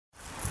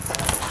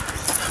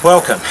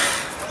Welcome,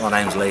 my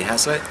name's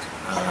Haslett.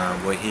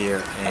 We're here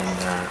in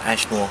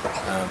Ashmore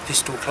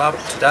Pistol Club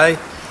today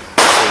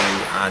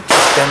to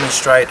just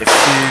demonstrate a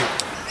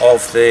few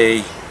of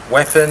the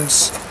weapon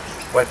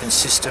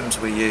systems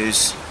we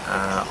use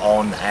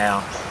on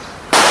our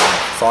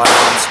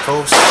firearms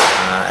course,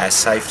 our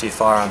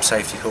firearms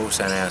safety course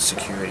and our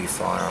security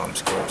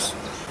firearms course.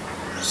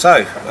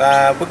 So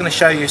we're going to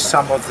show you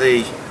some of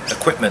the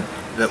equipment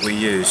that we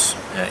use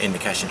in the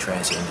cash and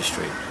transit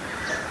industry.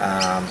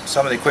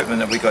 Some of the equipment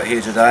that we got here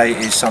today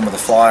is some of the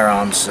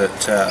firearms that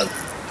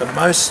the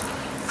most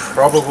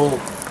probable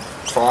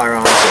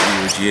firearms that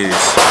you would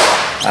use,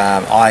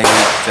 i.e.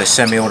 the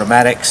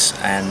semi-automatics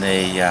and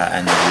the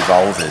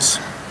revolvers.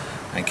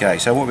 Okay,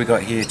 so what we've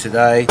got here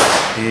today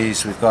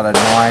is we've got a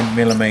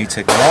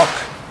 9mm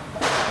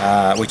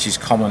Glock, which is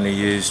commonly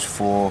used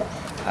for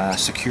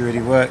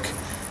security work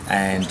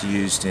and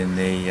used in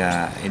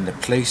the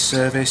police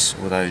service,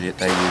 although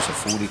they use a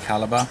 40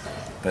 caliber.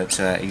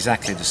 But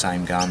exactly the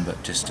same gun,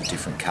 but just a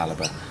different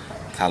caliber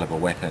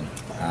weapon.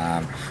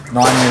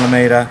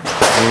 9mm,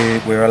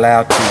 we're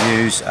allowed to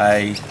use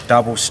a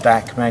double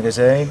stack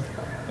magazine,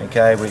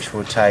 okay, which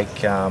will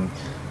take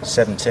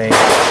 17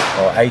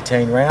 or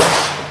 18 rounds.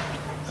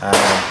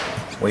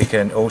 We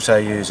can also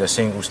use a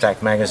single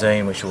stack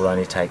magazine, which will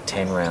only take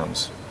 10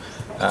 rounds.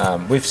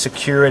 With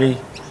security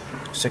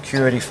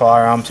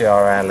firearms, you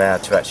are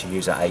allowed to actually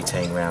use an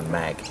 18 round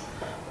mag,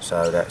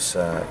 so that's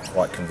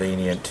quite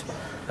convenient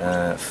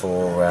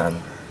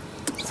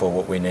for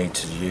what we need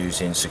to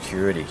use in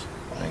security.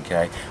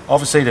 Okay,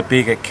 obviously the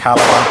bigger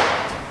caliber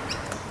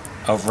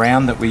of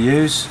round that we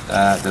use,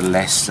 the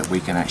less that we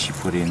can actually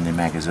put in the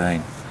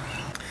magazine.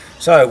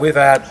 So with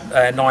our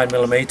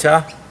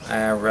 9mm,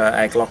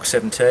 our Glock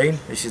 17,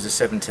 this is a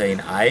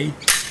 17A,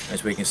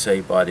 as we can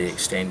see by the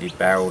extended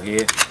barrel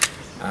here.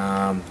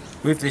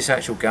 With this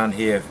actual gun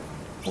here,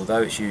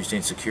 although it's used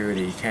in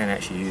security, you can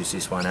actually use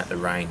this one at the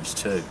range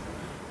too,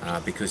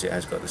 because it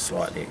has got the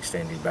slightly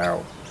extended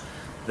barrel.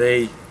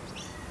 The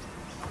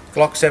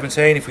Glock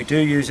 17, if we do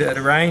use it at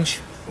a range,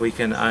 we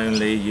can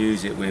only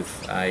use it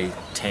with a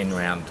 10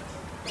 round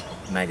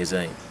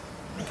magazine.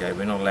 Okay,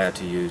 we're not allowed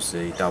to use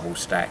the double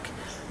stack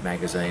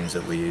magazines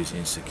that we use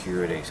in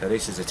security. So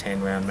this is a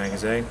 10 round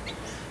magazine,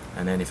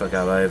 and then if I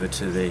go over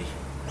to the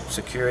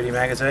security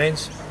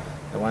magazines,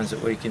 the ones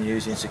that we can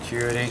use in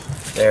security,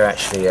 they're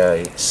actually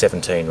a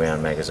 17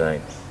 round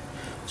magazine.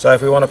 So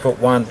if we want to put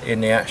one in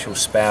the actual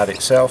spout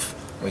itself,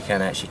 we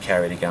can actually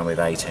carry the gun with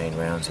 18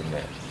 rounds in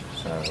there.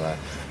 So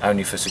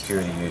only for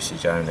security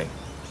usage only.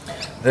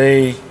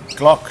 The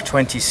Glock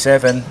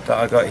 27 that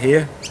I got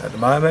here at the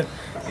moment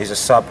is a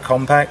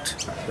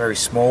subcompact, very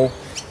small,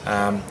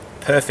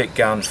 perfect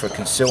gun for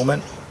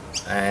concealment,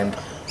 and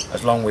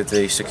along with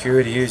the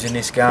security using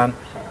this gun,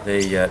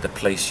 the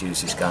police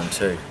use this gun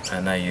too,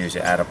 and they use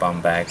it out of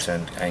bum bags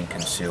and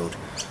concealed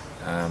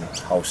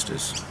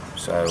holsters.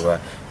 So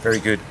very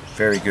good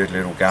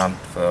little gun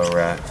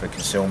for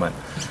concealment.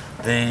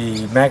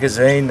 The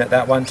magazine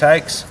that one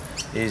takes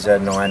is a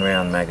 9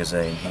 round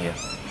magazine here.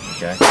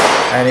 Okay,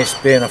 and it's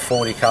being a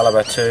 40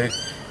 caliber too,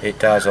 it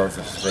does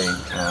obviously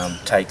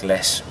take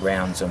less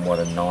rounds than what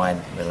a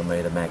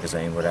 9mm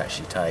magazine would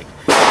actually take,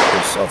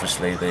 because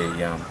obviously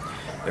the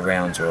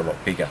rounds are a lot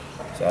bigger.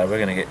 So we're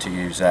going to get to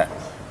use that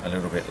a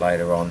little bit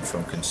later on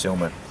from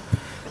concealment.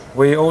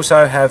 We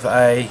also have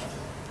a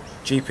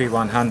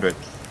GP100,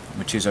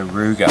 which is a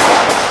Ruger.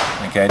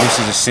 Okay, this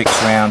is a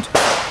 6 round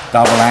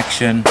double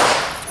action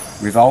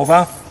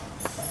revolver,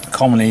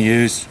 commonly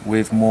used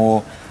with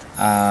more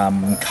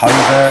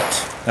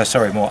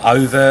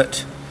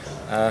overt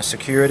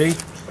security.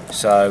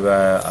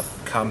 So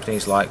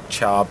companies like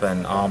Chubb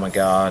and Armour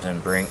Guard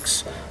and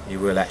Brinks, you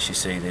will actually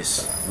see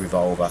this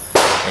revolver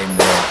in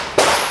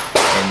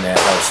their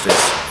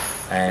holsters,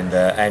 and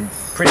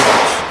pretty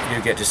much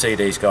you get to see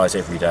these guys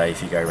every day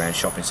if you go around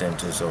shopping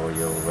centres or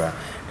you're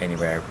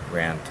anywhere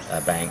around a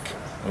bank,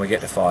 and we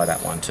get to fire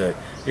that one too.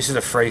 This is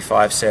a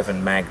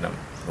 357 Magnum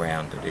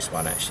round that this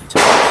one actually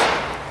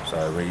takes,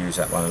 so we'll use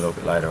that one a little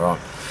bit later on.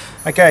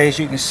 Okay, as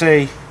you can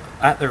see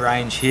at the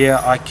range here,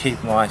 I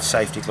keep my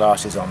safety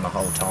glasses on the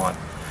whole time.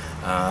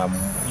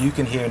 You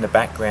can hear in the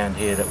background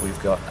here that we've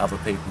got other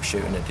people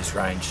shooting at this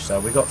range, so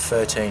we've got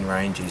 13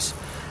 ranges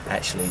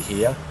actually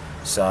here,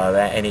 so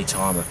at any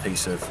time a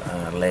piece of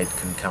lead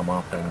can come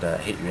up and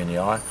hit you in the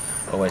eye.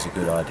 Always a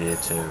good idea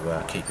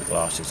to keep your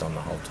glasses on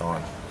the whole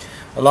time.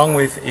 Along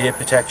with ear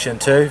protection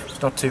too.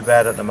 It's not too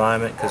bad at the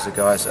moment because the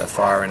guys that are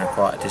firing are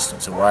quite a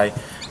distance away,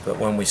 but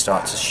when we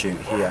start to shoot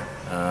here,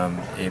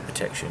 ear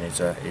protection is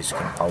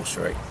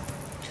compulsory.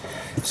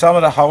 Some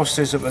of the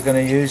holsters that we're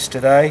going to use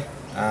today,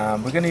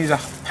 we're going to use a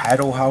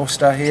paddle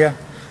holster here,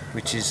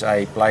 which is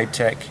a Blade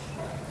Tech.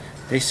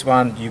 This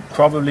one you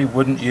probably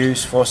wouldn't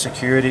use for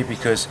security,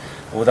 because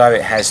although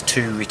it has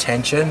 2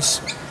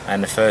 retentions,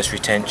 and the first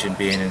retention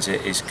being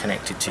is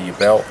connected to your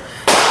belt,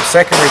 the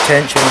second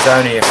retention is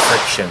only a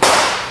friction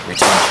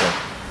retention,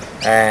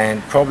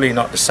 and probably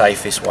not the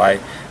safest way,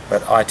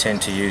 but I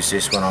tend to use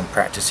this when I'm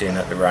practicing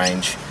at the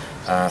range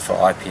for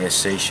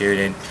IPSC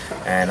shooting,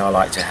 and I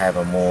like to have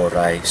a more of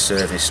a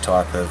service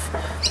type of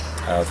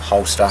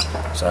holster,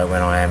 so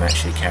when I am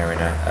actually carrying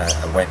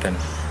a weapon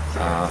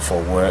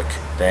for work,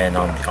 then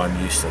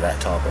I'm used to that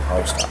type of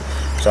holster.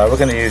 So we're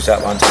going to use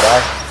that one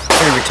today.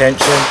 2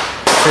 retention,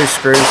 2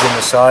 screws in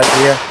the side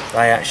here.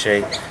 They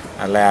actually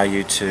allow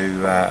you to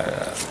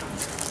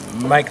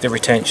make the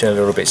retention a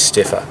little bit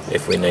stiffer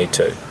if we need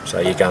to, so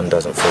your gun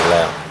doesn't fall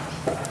out.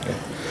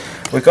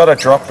 We've got a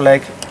drop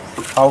leg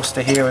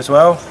holster here as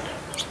well,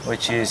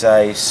 which is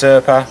a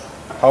Serpa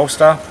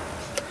holster,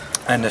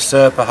 and the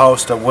Serpa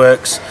holster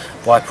works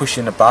by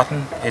pushing a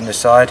button in the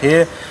side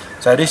here.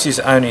 So this is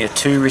only a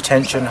 2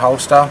 retention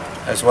holster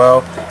as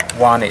well.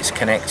 One, it's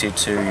connected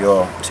to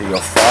your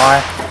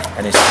thigh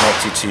and it's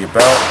connected to your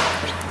belt,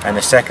 and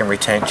the second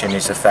retention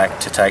is the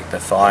fact to take the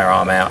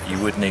firearm out you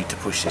would need to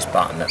push this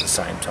button at the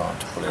same time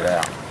to pull it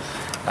out.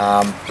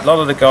 A lot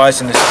of the guys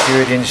in the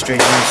security industry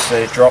use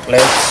the drop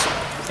legs.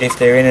 If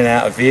they're in and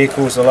out of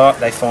vehicles a lot,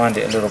 they find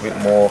it a little bit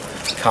more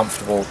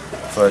comfortable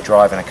for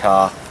driving a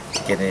car,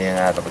 getting in and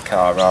out of a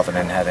car, rather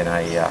than having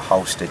a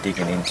holster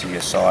digging into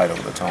your side all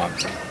the time.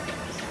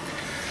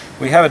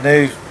 We have a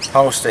new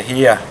holster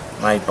here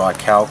made by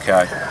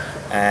Calco,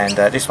 and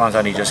this one's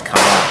only just come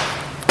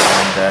out,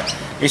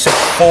 and it's a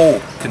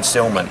full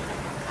concealment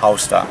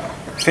holster.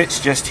 Fits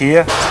just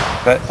here,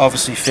 but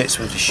obviously fits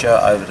with the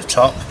shirt over the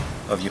top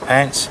of your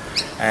pants,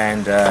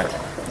 and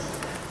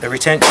the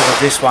retention of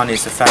this one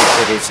is the fact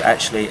that it's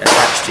actually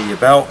attached to your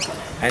belt,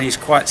 and it's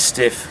quite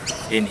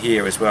stiff in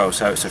here as well,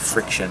 so it's a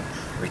friction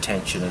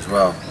retention as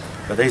well.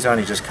 But these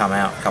only just come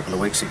out a couple of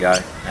weeks ago,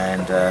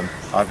 and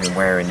I've been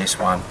wearing this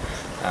one,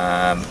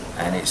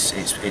 and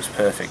it's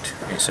perfect.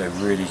 It's a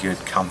really good,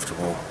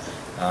 comfortable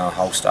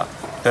holster,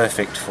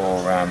 perfect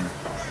for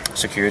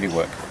security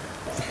work.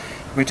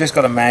 We've just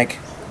got a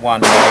one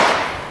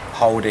mag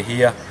holder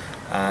here.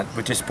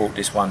 We just bought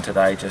this one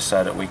today just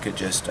so that we could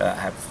just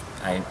have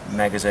a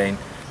magazine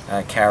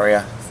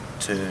carrier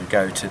to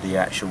go to the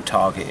actual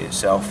target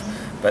itself.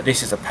 But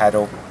this is a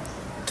paddle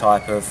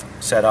type of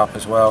setup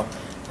as well,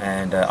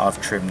 and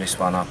I've trimmed this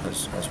one up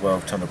as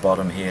well to the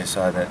bottom here,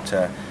 so that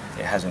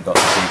it hasn't got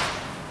the big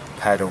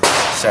paddle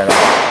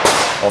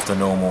setup of the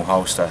normal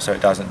holster, so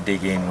it doesn't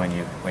dig in when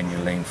you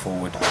lean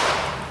forward.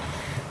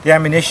 The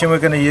ammunition we're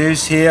going to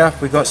use here,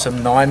 we've got some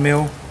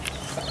 9mm.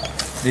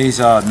 These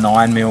are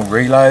 9mm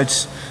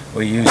reloads.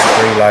 We use the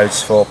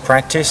reloads for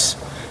practice.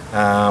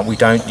 We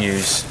don't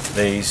use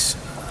these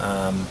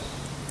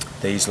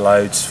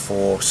loads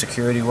for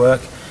security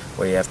work.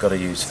 We have got to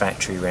use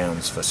factory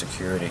rounds for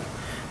security.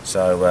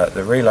 So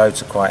the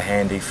reloads are quite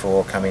handy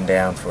for coming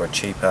down for a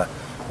cheaper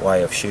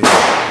way of shooting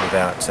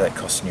without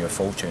costing you a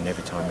fortune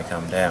every time you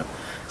come down.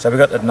 So we've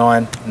got the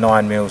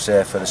 9mm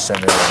there for the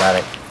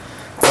semi-automatic.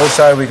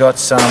 Also we got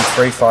some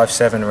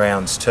 357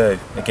 rounds too.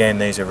 Again,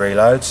 these are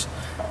reloads.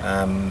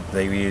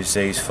 They use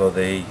these for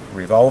the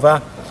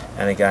revolver,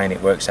 and again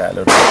it works out a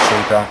little bit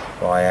cheaper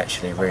by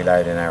actually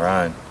reloading our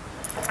own.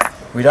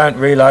 We don't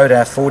reload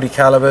our 40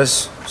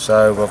 calibers,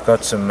 so we've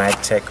got some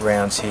Magtech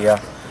rounds here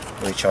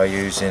which I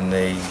use in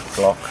the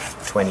Glock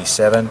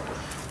 27,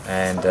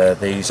 and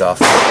these are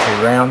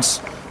 42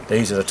 rounds.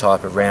 These are the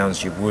type of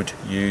rounds you would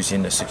use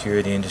in the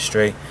security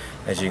industry.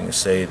 As you can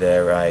see,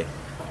 they're a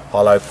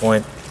hollow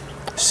point,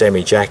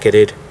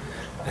 semi-jacketed,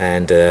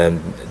 and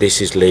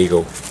this is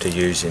legal to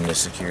use in the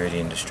security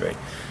industry.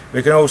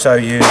 We can also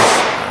use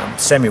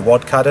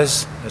semi-wad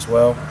cutters as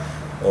well,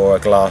 or a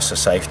glass of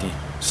safety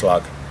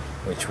slug,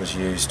 which was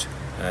used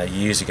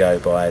years ago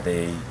by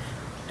the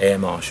air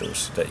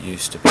marshals that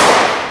used to be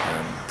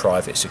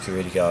private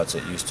security guards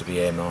that used to be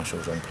air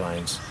marshals on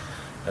planes.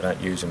 They don't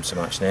use them so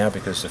much now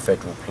because the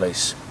federal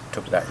police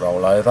took that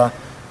role over,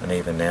 and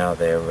even now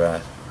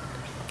they're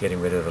getting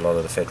rid of a lot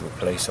of the federal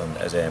police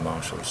as air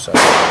marshals. So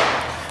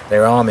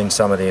they're arming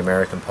some of the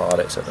American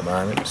pilots at the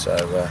moment, so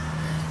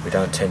we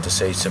don't tend to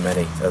see so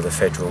many of the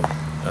federal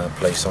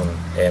police on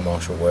air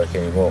marshal work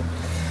anymore.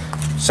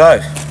 So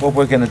what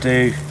we're going to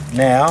do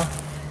now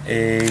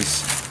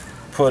is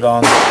put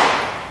on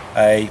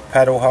a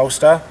paddle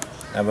holster,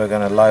 and we're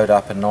going to load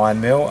up a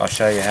 9mm. I'll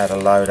show you how to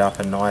load up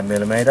a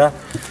 9mm,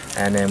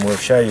 and then we'll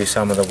show you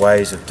some of the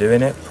ways of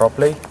doing it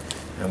properly,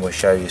 and we'll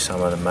show you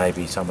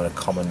maybe some of the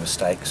common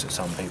mistakes that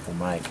some people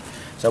make.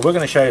 So we're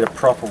going to show you the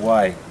proper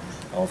way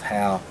of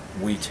how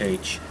we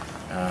teach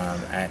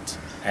at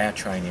our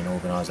training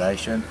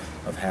organisation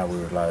of how we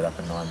would load up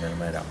a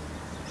 9mm.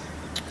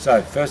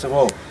 So first of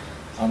all,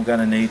 I'm going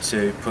to need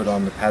to put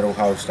on the paddle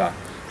holster.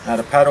 Now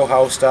the paddle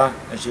holster,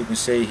 as you can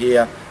see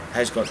here,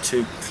 has got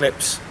 2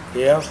 clips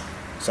here.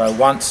 So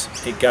once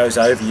it goes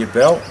over your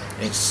belt,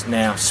 it's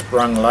now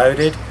sprung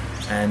loaded,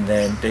 and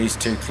then these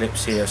 2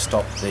 clips here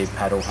stop the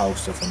paddle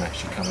holster from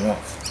actually coming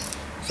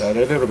off. So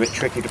they're a little bit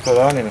tricky to put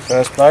on in the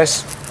first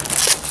place.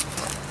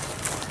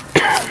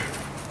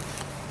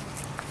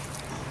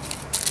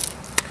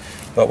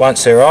 But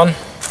once they're on,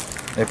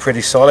 they're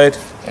pretty solid,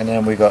 and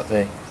then we've got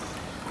the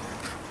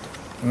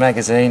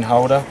magazine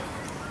holder.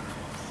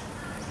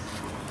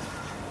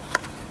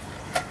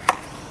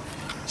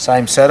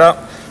 Same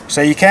setup,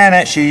 So you can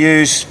actually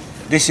use,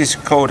 this is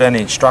called an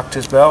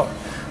instructor's belt,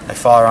 a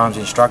firearms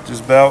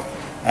instructor's belt,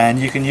 and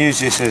you can use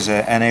this as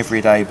an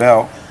everyday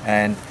belt,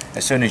 and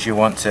as soon as you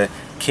want to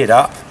kit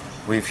up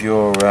with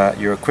your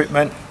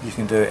equipment, you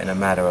can do it in a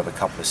matter of a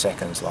couple of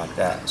seconds like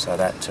that. So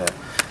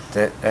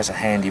that's a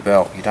handy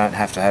belt. You don't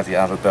have to have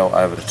your other belt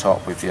over the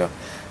top with your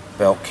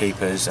belt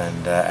keepers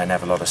and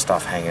have a lot of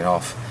stuff hanging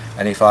off.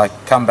 And if I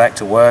come back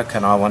to work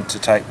and I want to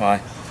take my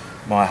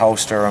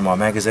holster and my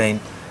magazine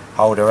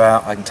holder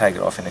out, I can take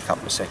it off in a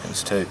couple of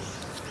seconds too.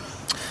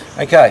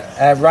 Okay,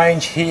 our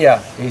range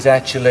here is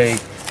actually,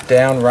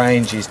 down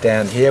range is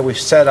down here. We've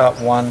set up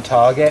one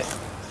target,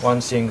 one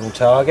single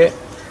target.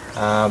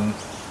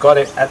 Got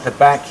it at the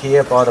back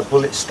here by the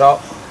bullet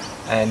stop,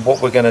 and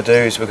what we're going to do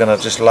is we're going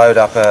to just load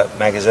up a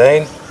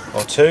magazine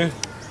or two,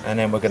 and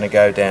then we're going to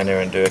go down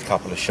there and do a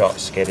couple of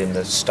shots, getting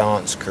the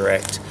stance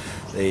correct,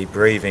 the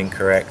breathing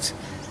correct,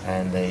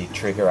 and the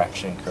trigger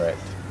action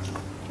correct.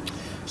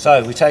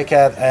 So we take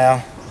out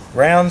our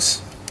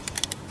rounds.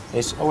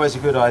 It's always a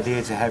good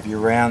idea to have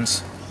your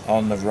rounds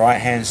on the right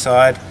hand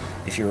side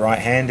if you're right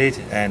handed,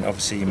 and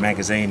obviously your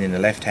magazine in the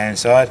left hand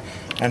side,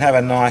 and have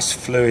a nice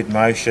fluid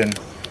motion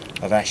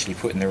of actually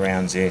putting the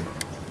rounds in.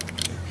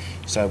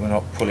 So we're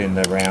not pulling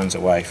the rounds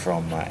away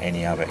from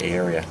any other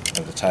area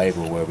of the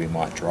table where we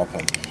might drop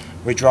them.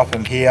 We drop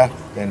them here,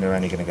 then they're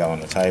only going to go on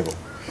the table.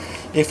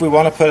 If we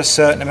want to put a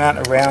certain amount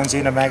of rounds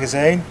in a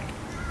magazine,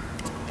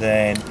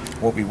 then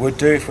what we would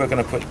do, if we're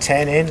going to put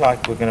 10 in,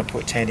 like we're going to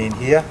put 10 in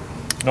here,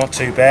 not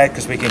too bad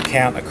because we can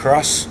count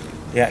across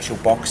the actual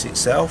box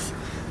itself.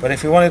 But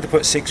if we wanted to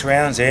put 6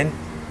 rounds in,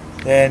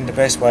 then the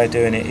best way of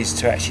doing it is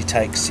to actually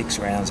take 6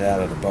 rounds out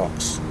of the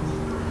box.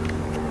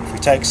 If we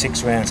take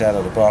 6 rounds out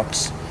of the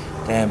box,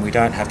 then we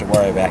don't have to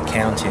worry about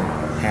counting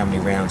how many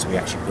rounds we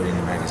actually put in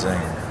the magazine.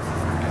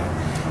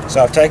 Okay.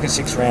 So I've taken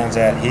 6 rounds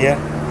out here.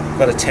 I've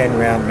got a 10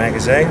 round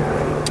magazine,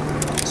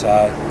 so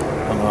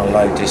I'm going to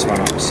load this one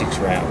up with 6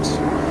 rounds.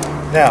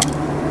 Now,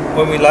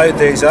 when we load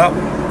these up,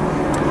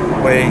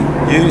 we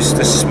use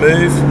the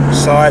smooth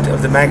side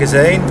of the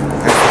magazine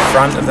at the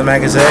front of the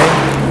magazine,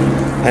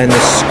 and the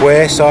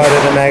square side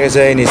of the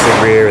magazine is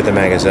the rear of the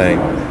magazine.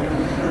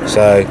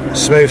 So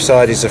smooth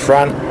side is the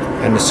front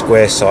and the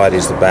square side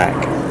is the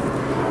back.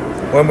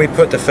 When we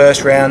put the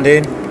first round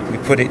in, we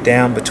put it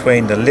down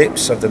between the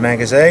lips of the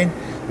magazine.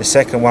 The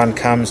second one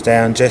comes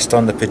down just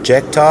on the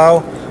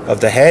projectile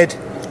of the head,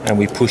 and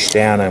we push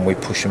down and we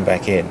push them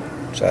back in.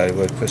 So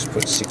we'll just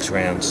put 6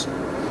 rounds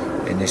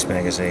in this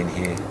magazine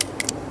here.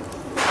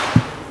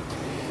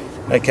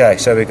 Okay,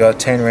 so we've got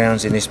 10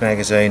 rounds in this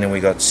magazine and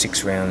we've got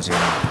 6 rounds in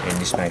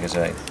this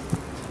magazine.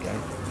 Okay.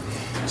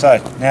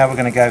 So now we're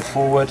going to go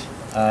forward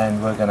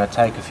and we're going to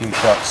take a few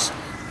shots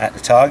at the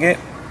target,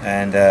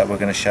 and we're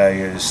going to show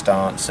you the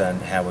stance and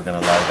how we're going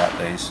to load up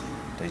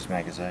these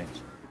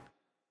magazines.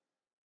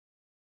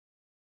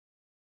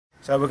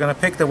 So we're going to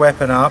pick the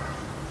weapon up,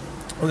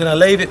 we're going to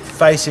leave it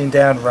facing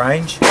down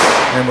range,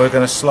 and we're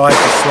going to slide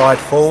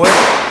forward,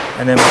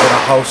 and then we're going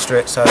to holster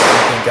it so that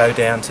we can go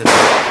down to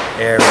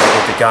the area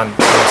with the gun in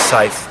a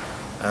safe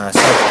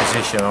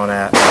position on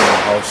our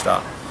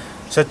holster.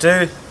 So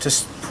to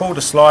pull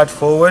the slide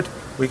forward,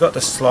 we got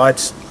the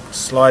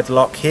slide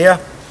lock here.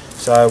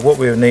 So what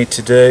we need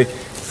to do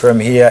from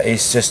here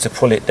is just to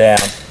pull it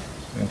down.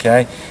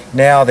 Okay.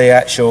 Now the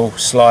actual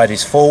slide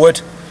is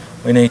forward.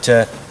 We need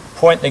to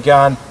point the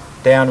gun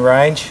down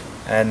range,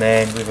 and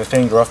then with a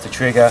finger off the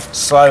trigger,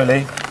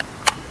 slowly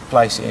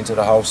place it into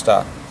the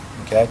holster.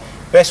 Okay.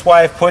 Best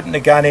way of putting the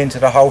gun into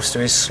the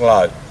holster is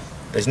slow.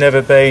 There's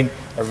never been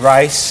a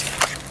race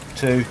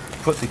to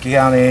put the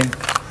gun in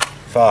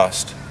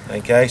fast.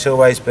 Okay, it's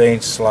always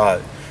been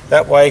slow.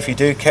 That way, if you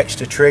do catch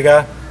the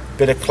trigger, a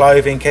bit of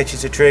clothing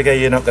catches the trigger,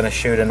 you're not going to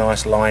shoot a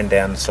nice line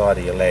down the side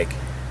of your leg.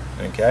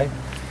 Okay.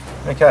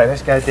 Okay,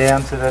 let's go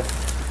down to the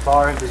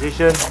firing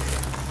position.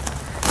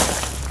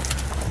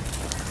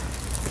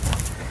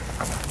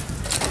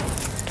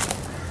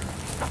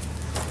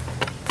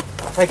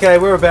 Okay,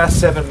 we're about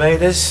 7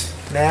 metres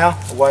now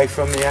away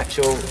from the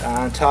actual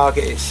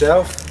target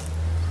itself.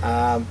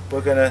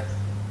 We're going to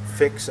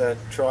fix a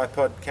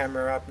tripod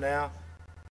camera up now.